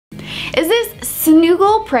Is this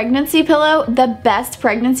Snoogle pregnancy pillow the best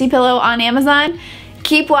pregnancy pillow on Amazon?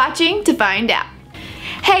 Keep watching to find out.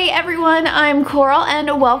 Hey everyone, I'm Coral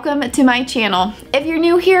and welcome to my channel. If you're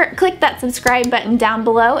new here, click that subscribe button down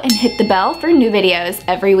below and hit the bell for new videos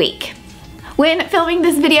every week. When filming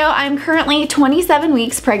this video, I'm currently 27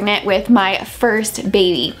 weeks pregnant with my first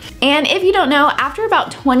baby. And if you don't know, after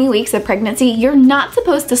about 20 weeks of pregnancy, you're not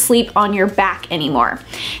supposed to sleep on your back anymore.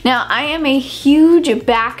 Now, I am a huge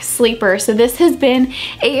back sleeper, so this has been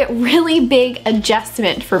a really big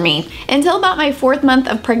adjustment for me. Until about my 4th month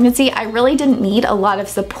of pregnancy, I really didn't need a lot of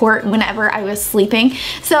support whenever I was sleeping.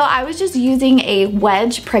 So I was just using a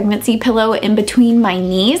wedge pregnancy pillow in between my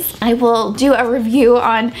knees. I will do a review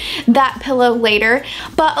on that pillow later,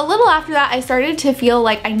 but a little after that I started to feel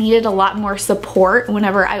like I needed a lot more support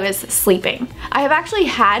whenever I was sleeping. I have actually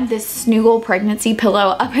had this Snoogle pregnancy pillow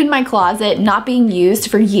up in my closet not being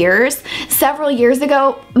used for years. Several years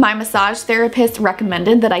ago, my massage therapist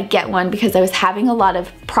recommended that I get one because I was having a lot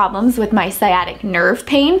of problems with my sciatic nerve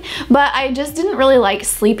pain, but I just didn't really like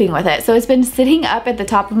sleeping with it. So it's been sitting up at the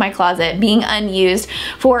top of my closet being unused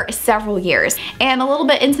for several years. And a little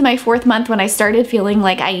bit into my 4th month, when I started feeling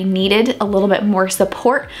like I needed a little bit more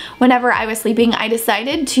support whenever I was sleeping, I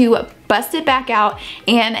decided to bust it back out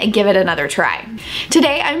and give it another try.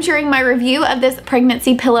 Today I'm sharing my review of this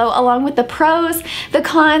pregnancy pillow along with the pros, the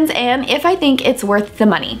cons, and if I think it's worth the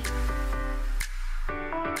money.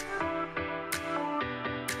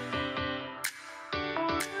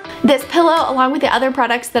 This pillow, along with the other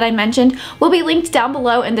products that I mentioned, will be linked down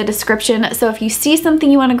below in the description, so if you see something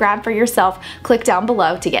you want to grab for yourself, click down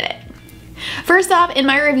below to get it. First off, in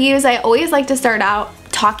my reviews, I always like to start out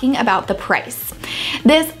talking about the price.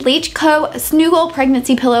 This Leach Co. Snoogle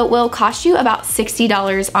pregnancy pillow will cost you about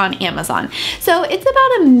 $60 on Amazon. So it's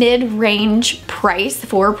about a mid-range price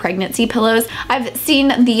for pregnancy pillows. I've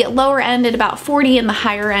seen the lower end at about $40 and the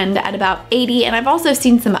higher end at about $80, and I've also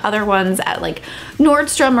seen some other ones at like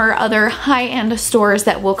Nordstrom or other high-end stores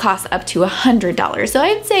that will cost up to $100. So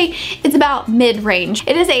I'd say it's about mid-range.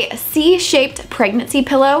 It is a C-shaped pregnancy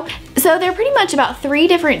pillow. So there are pretty much about 3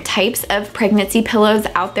 different types of pregnancy pillows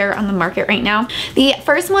out there on the market right now. The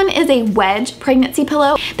first one is a wedge pregnancy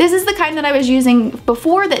pillow. This is the kind that I was using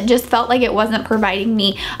before that just felt like it wasn't providing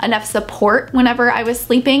me enough support whenever I was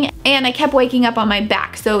sleeping, and I kept waking up on my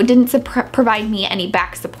back, so it didn't provide me any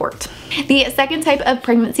back support. The second type of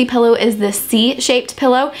pregnancy pillow is the C-shaped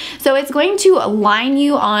pillow. So it's going to line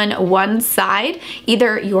you on one side,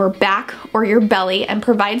 either your back or your belly, and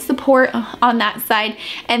provide support on that side,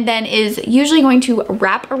 and then is usually going to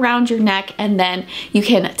wrap around your neck, and then you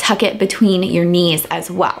can tuck it between your knees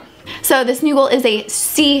as well. So the Snoogle is a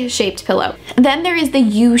C-shaped pillow. Then there is the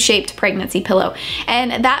U-shaped pregnancy pillow,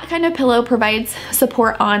 and that kind of pillow provides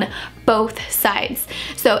support on both sides.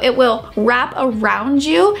 So it will wrap around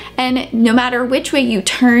you, and no matter which way you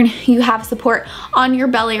turn, you have support on your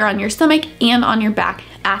belly or on your stomach and on your back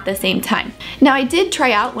at the same time. Now, I did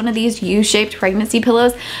try out one of these U-shaped pregnancy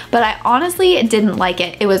pillows, but I honestly didn't like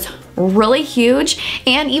it. It was really huge,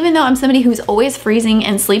 and even though I'm somebody who's always freezing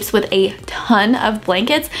and sleeps with a ton of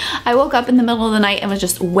blankets, I woke up in the middle of the night and was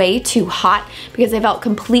just way too hot because I felt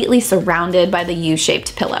completely surrounded by the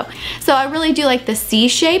U-shaped pillow. So I really do like the C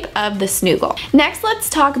shape of the Snoogle. Next, let's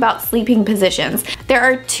talk about sleeping positions. There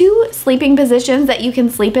are 2 sleeping positions that you can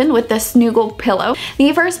sleep in with the Snoogle pillow.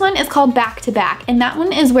 The first one is called back to back, and that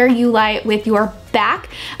one is where you lie with your back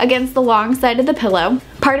against the long side of the pillow.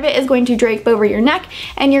 Part of it is going to drape over your neck,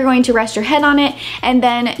 and you're going to rest your head on it, and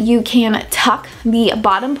then you can tuck the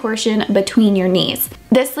bottom portion between your knees.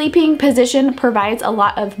 This sleeping position provides a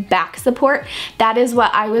lot of back support. That is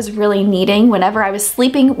what I was really needing whenever I was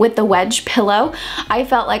sleeping with the wedge pillow. I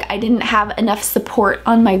felt like I didn't have enough support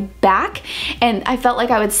on my back, and I felt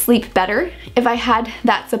like I would sleep better if I had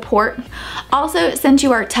that support. Also, since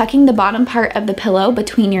you are tucking the bottom part of the pillow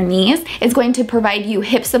between your knees, it's going to provide you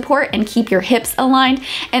hip support and keep your hips aligned,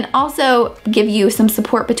 and also give you some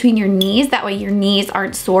support between your knees. That way your knees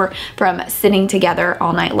aren't sore from sitting together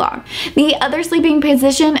all night long. The other sleeping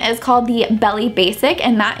position is called the belly basic,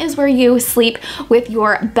 and that is where you sleep with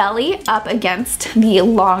your belly up against the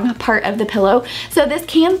long part of the pillow. So this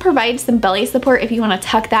can provide some belly support if you want to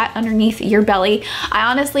tuck that underneath your belly.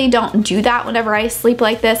 I honestly don't do that whenever I sleep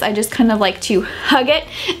like this. I just kind of like to hug it.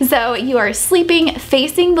 So you are sleeping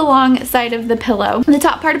facing the long side of the pillow. The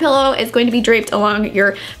top part of the pillow is going to be draped along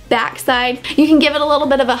your back side. You can give it a little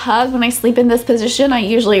bit of a hug. When I sleep in this position, I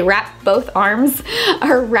usually wrap both arms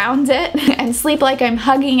around it and sleep like I'm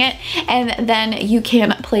hugging it, and then you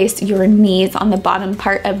can place your knees on the bottom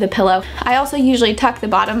part of the pillow. I also usually tuck the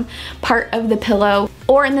bottom part of the pillow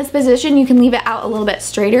Or in this position, you can leave it out a little bit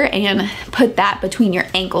straighter and put that between your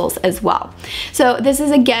ankles as well. So this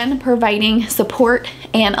is again providing support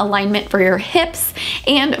and alignment for your hips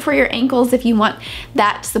and for your ankles if you want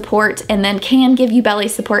that support, and then can give you belly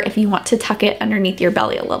support if you want to tuck it underneath your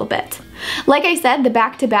belly a little bit. Like I said, the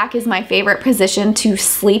back to back is my favorite position to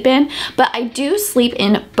sleep in, but I do sleep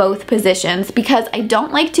in both positions because I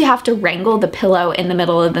don't like to have to wrangle the pillow in the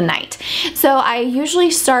middle of the night. So I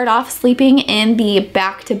usually start off sleeping in the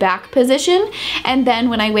back to back position, and then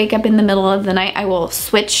when I wake up in the middle of the night, I will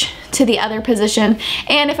switch to the other position,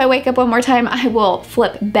 and if I wake up one more time, I will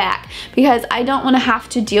flip back because I don't want to have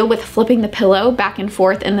to deal with flipping the pillow back and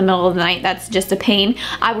forth in the middle of the night. That's just a pain.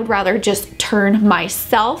 I would rather just turn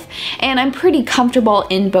myself, and I'm pretty comfortable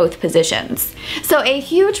in both positions. So a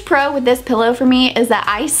huge pro with this pillow for me is that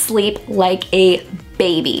I sleep like a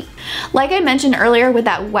baby. Like I mentioned earlier with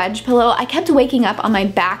that wedge pillow, I kept waking up on my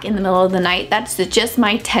back in the middle of the night. That's just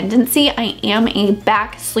my tendency. I am a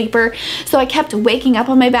back sleeper, so I kept waking up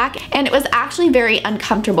on my back, and it was actually very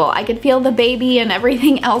uncomfortable. I could feel the baby and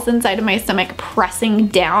everything else inside of my stomach pressing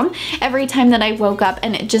down every time that I woke up,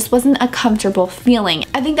 and it just wasn't a comfortable feeling.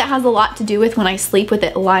 I think that has a lot to do with when I sleep with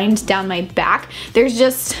it lined down my back. There's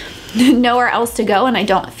just nowhere else to go, and I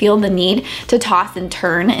don't feel the need to toss and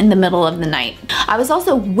turn in the middle of the night. I was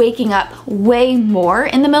also waking up way more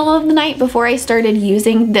in the middle of the night before I started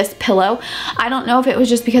using this pillow. I don't know if it was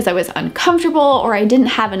just because I was uncomfortable or I didn't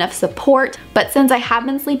have enough support, but since I have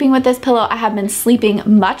been sleeping with this pillow, I have been sleeping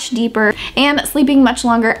much deeper and sleeping much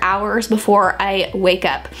longer hours before I wake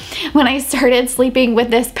up. When I started sleeping with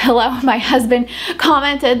this pillow, my husband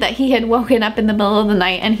commented that he had woken up in the middle of the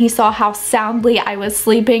night and he saw how soundly I was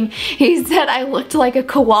sleeping. He said I looked like a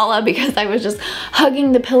koala because I was just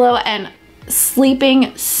hugging the pillow and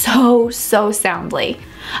sleeping so soundly.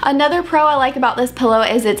 Another pro I like about this pillow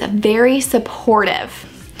is it's very supportive.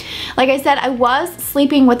 Like I said, I was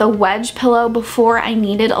sleeping with a wedge pillow before I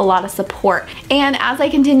needed a lot of support. And as I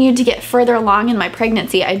continued to get further along in my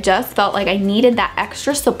pregnancy, I just felt like I needed that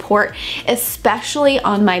extra support, especially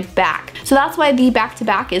on my back. So that's why the back to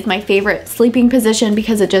back is my favorite sleeping position,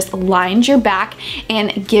 because it just lines your back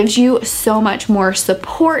and gives you so much more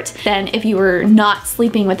support than if you were not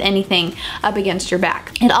sleeping with anything up against your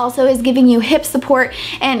back. It also is giving you hip support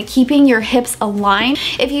and keeping your hips aligned.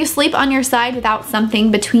 If you sleep on your side without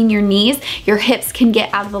something between your knees, your hips can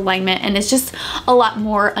get out of alignment and it's just a lot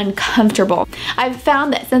more uncomfortable. I've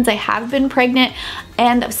found that since I have been pregnant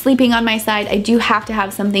and sleeping on my side, I do have to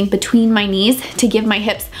have something between my knees to give my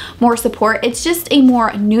hips more support. It's just a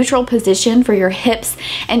more neutral position for your hips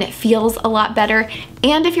and it feels a lot better.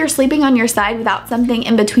 And if you're sleeping on your side without something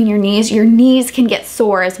in between your knees can get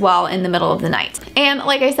sore as well in the middle of the night. And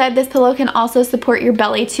like I said, this pillow can also support your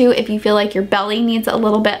belly too. If you feel like your belly needs a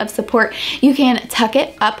little bit of support, you can tuck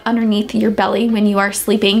it up underneath your belly when you are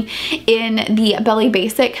sleeping in the belly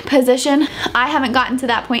basic position. I haven't gotten to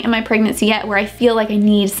that point in my pregnancy yet where I feel like I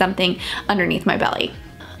need something underneath my belly.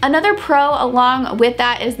 Another pro along with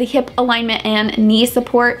that is the hip alignment and knee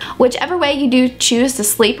support. Whichever way you do choose to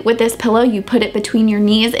sleep with this pillow, you put it between your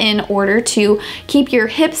knees in order to keep your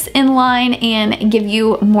hips in line and give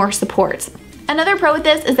you more support. Another pro with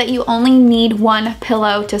this is that you only need one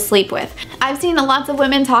pillow to sleep with. I've seen lots of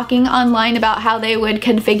women talking online about how they would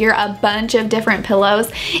configure a bunch of different pillows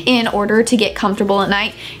in order to get comfortable at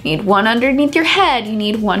night. You need one underneath your head, you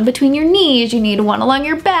need one between your knees, you need one along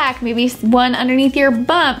your back, maybe one underneath your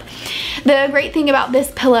bump. The great thing about this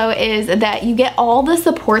pillow is that you get all the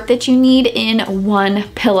support that you need in one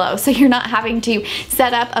pillow. So you're not having to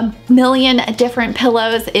set up a million different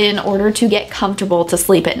pillows in order to get comfortable to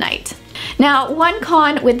sleep at night. Now, one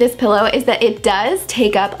con with this pillow is that it does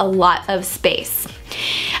take up a lot of space.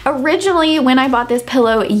 Originally, when I bought this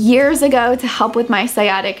pillow years ago to help with my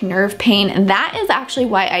sciatic nerve pain, that is actually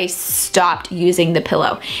why I stopped using the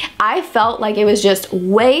pillow. I felt like it was just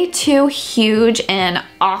way too huge and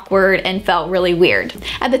awkward and felt really weird.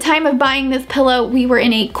 At the time of buying this pillow, we were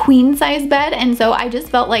in a queen size bed, and so I just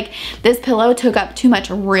felt like this pillow took up too much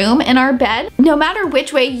room in our bed. No matter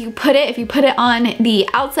which way you put it, if you put it on the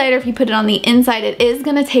outside or if you put it on the inside, it is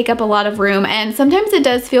gonna take up a lot of room, and sometimes it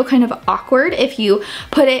does feel kind of awkward if you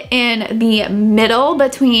put it in the middle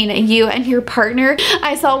between you and your partner.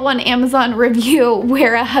 I saw one Amazon review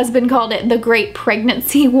where a husband called it the great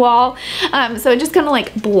pregnancy wall. So it just kind of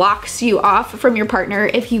like blocks you off from your partner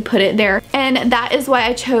if you put it there. And that is why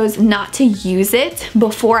I chose not to use it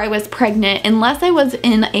before I was pregnant, unless I was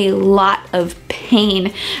in a lot of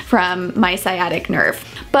pain from my sciatic nerve.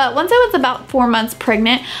 But once I was about 4 months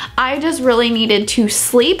pregnant, I just really needed to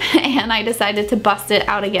sleep and I decided to bust it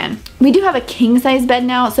out again. We do have a king size bed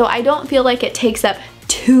now, so I don't feel like it takes up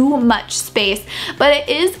too much space, but it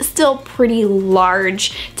is still pretty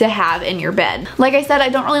large to have in your bed. Like I said, I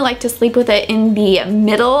don't really like to sleep with it in the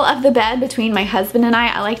middle of the bed between my husband and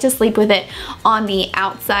I like to sleep with it on the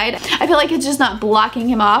outside. I feel like it's just not blocking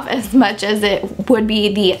him off as much as it would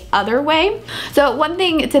be the other way. So one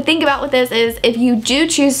thing to think about with this is if you do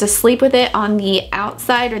choose to sleep with it on the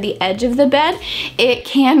outside or the edge of the bed, it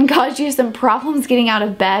can cause you some problems getting out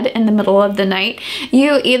of bed in the middle of the night.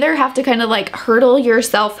 You either have to kind of like hurdle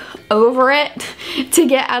yourself over it to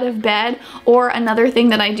get out of bed, or another thing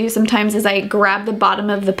that I do sometimes is I grab the bottom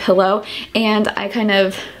of the pillow and I kind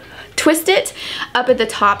of twist it up at the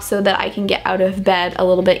top so that I can get out of bed a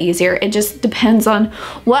little bit easier. It just depends on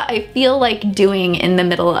what I feel like doing in the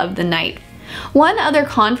middle of the night. One other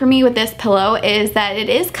con for me with this pillow is that it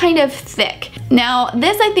is kind of thick. Now,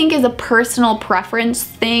 this I think is a personal preference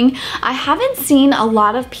thing. I haven't seen a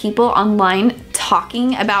lot of people online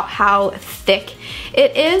talking about how thick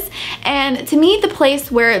it is, and to me the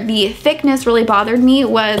place where the thickness really bothered me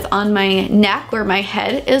was on my neck where my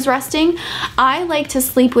head is resting. I like to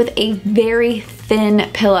sleep with a very thin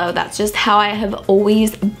pillow. That's just how I have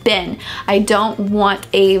always been. I don't want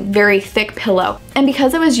a very thick pillow. And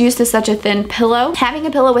because I was used to such a thin pillow, having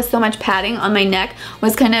a pillow with so much padding on my neck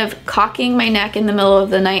was kind of cocking my neck in the middle of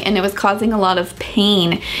the night, and it was causing a lot of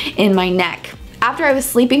pain in my neck. After I was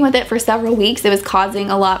sleeping with it for several weeks, it was causing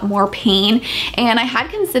a lot more pain, and I had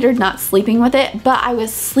considered not sleeping with it, but I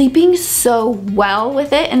was sleeping so well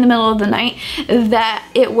with it in the middle of the night that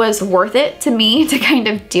it was worth it to me to kind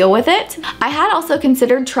of deal with it. I had also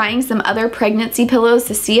considered trying some other pregnancy pillows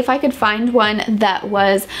to see if I could find one that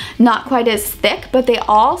was not quite as thick, but they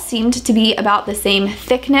all seemed to be about the same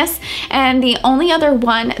thickness, and the only other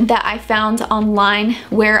one that I found online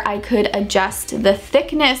where I could adjust the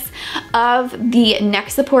thickness of the neck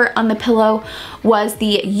support on the pillow was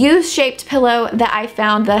the U-shaped pillow that I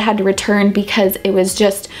found that I had to return because it was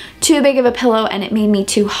just too big of a pillow and it made me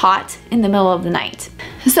too hot in the middle of the night.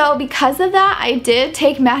 So because of that, I did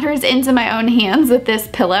take matters into my own hands with this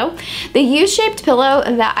pillow. The U-shaped pillow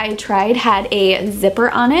that I tried had a zipper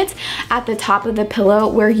on it at the top of the pillow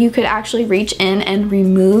where you could actually reach in and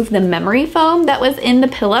remove the memory foam that was in the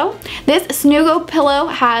pillow. This Snoogle pillow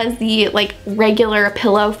has the like regular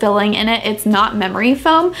pillow filling in it. It's not memory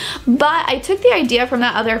foam, but I took the idea from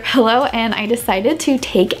that other pillow and I decided to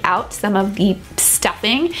take out some of the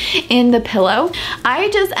stuffing in the pillow.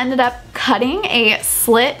 I just ended up cutting a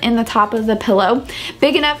slit in the top of the pillow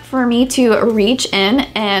big enough for me to reach in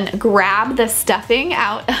and grab the stuffing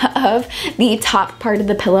out of the top part of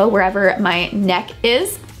the pillow wherever my neck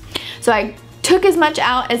is. So I took as much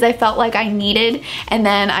out as I felt like I needed, and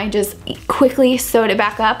then I just quickly sewed it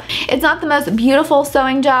back up. It's not the most beautiful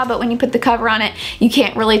sewing job, but when you put the cover on it, you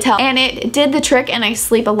can't really tell. And it did the trick, and I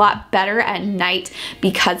sleep a lot better at night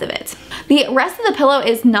because of it. The rest of the pillow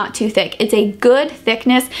is not too thick. It's a good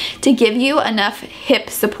thickness to give you enough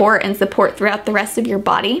hip support and support throughout the rest of your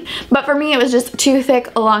body. But for me, it was just too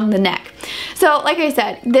thick along the neck. So like I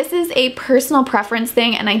said, this is a personal preference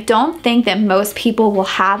thing, and I don't think that most people will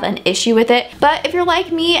have an issue with it. But if you're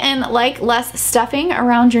like me and like less stuffing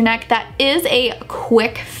around your neck, that is a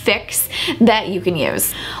quick fix that you can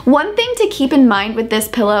use. One thing to keep in mind with this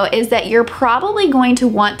pillow is that you're probably going to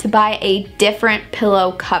want to buy a different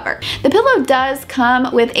pillow cover. The pillow does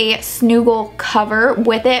come with a Snoogle cover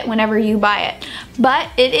with it whenever you buy it, but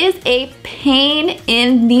it is a pain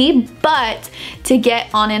in the butt to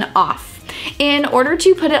get on and off. In order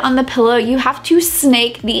to put it on the pillow, you have to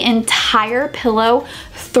snake the entire pillow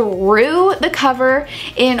through the cover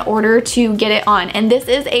in order to get it on. And this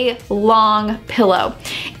is a long pillow.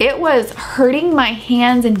 It was hurting my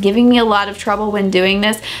hands and giving me a lot of trouble when doing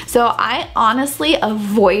this. So I honestly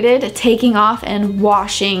avoided taking off and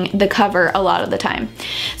washing the cover a lot of the time.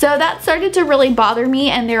 So that started to really bother me,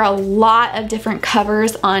 and there are a lot of different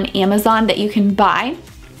covers on Amazon that you can buy.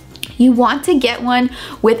 You want to get one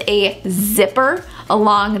with a zipper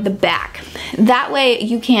along the back. That way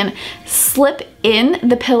you can slip in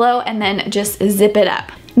the pillow and then just zip it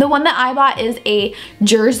up. The one that I bought is a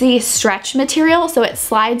jersey stretch material, so it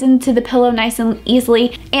slides into the pillow nice and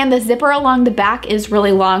easily, and the zipper along the back is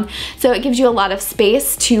really long, so it gives you a lot of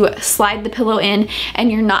space to slide the pillow in, and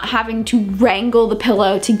you're not having to wrangle the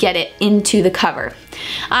pillow to get it into the cover.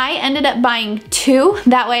 I ended up buying two,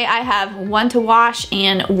 that way I have one to wash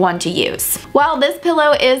and one to use. While this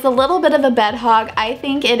pillow is a little bit of a bed hog, I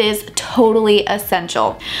think it is totally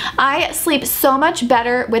essential. I sleep so much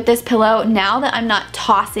better with this pillow now that I'm not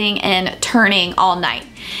tossing and turning all night.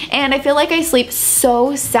 And I feel like I sleep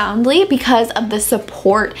so soundly because of the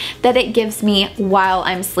support that it gives me while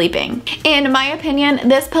I'm sleeping. In my opinion,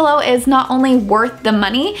 this pillow is not only worth the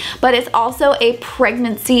money, but it's also a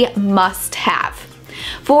pregnancy must-have.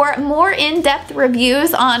 For more in-depth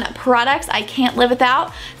reviews on products I can't live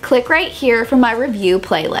without, click right here for my review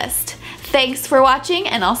playlist. Thanks for watching,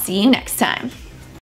 and I'll see you next time.